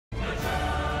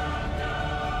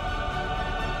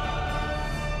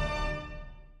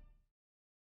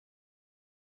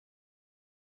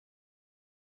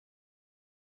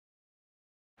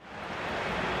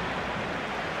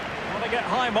get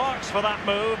high marks for that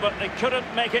move, but they couldn't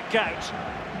make it count.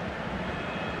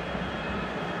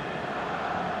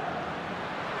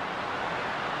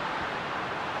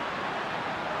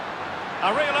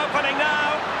 A real opening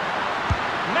now.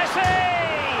 Messi!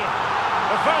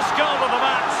 The first goal of the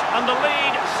match, and the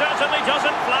lead certainly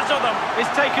doesn't flatter them.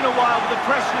 It's taken a while, but the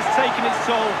pressure's taken its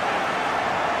toll.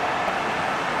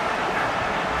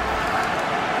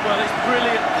 Well, it's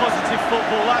brilliant, positive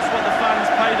football. That's what the fans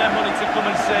pay their money to come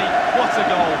and see. What a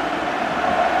goal.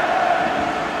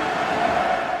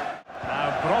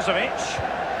 Now Brozovic.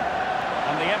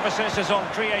 And the emphasis is on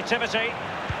creativity.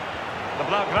 The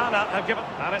Blaugrana have given...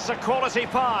 And it's a quality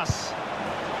pass.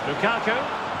 Lukaku.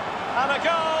 And a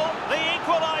goal, the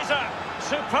equaliser.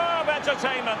 Superb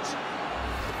entertainment.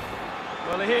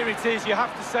 Well, here it is. You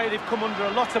have to say they've come under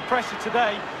a lot of pressure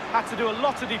today. Had to do a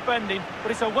lot of defending,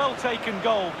 but it's a well-taken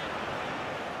goal.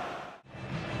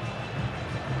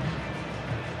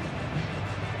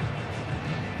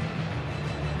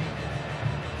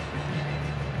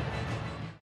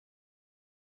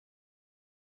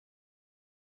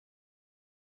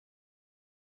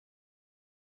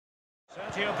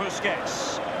 Sergio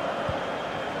Busquets.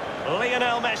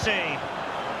 Lionel Messi.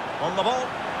 On the ball,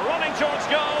 running towards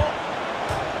goal.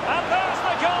 And there's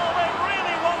the goal they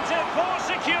really wanted for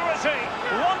security.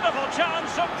 Wonderful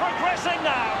chance of progressing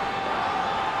now.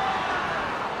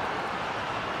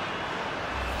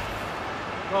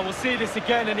 Well, we'll see this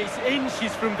again, and it's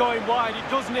inches from going wide. It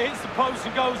doesn't hit the post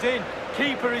and goes in.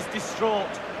 Keeper is distraught.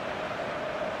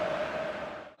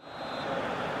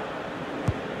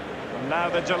 And now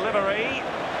the delivery.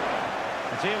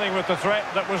 Dealing with the threat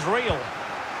that was real.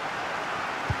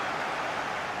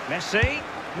 Messi.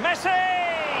 Messi!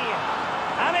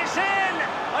 And it's in!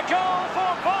 A goal for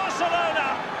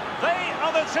Barcelona! They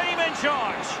are the team in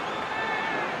charge.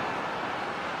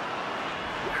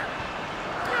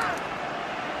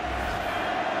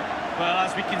 Well,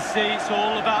 as we can see, it's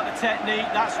all about the technique.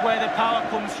 That's where the power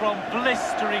comes from.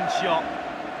 Blistering shot.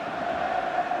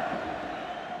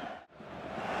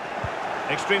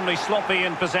 Extremely sloppy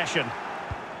in possession.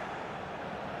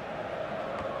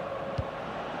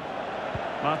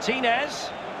 Martinez.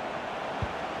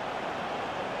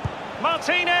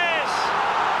 Martinez!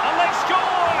 And they've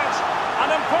scored! An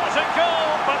important goal,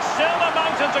 but still a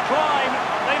mountain to climb.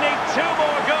 They need 2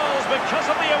 more goals because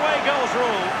of the away goals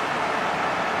rule.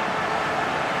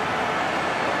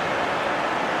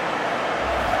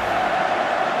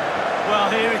 Well,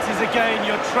 here it is again.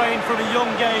 You're trained from a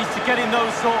young age to get in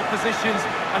those sort of positions,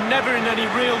 and never in any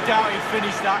real doubt he'd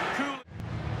finish that. Cool.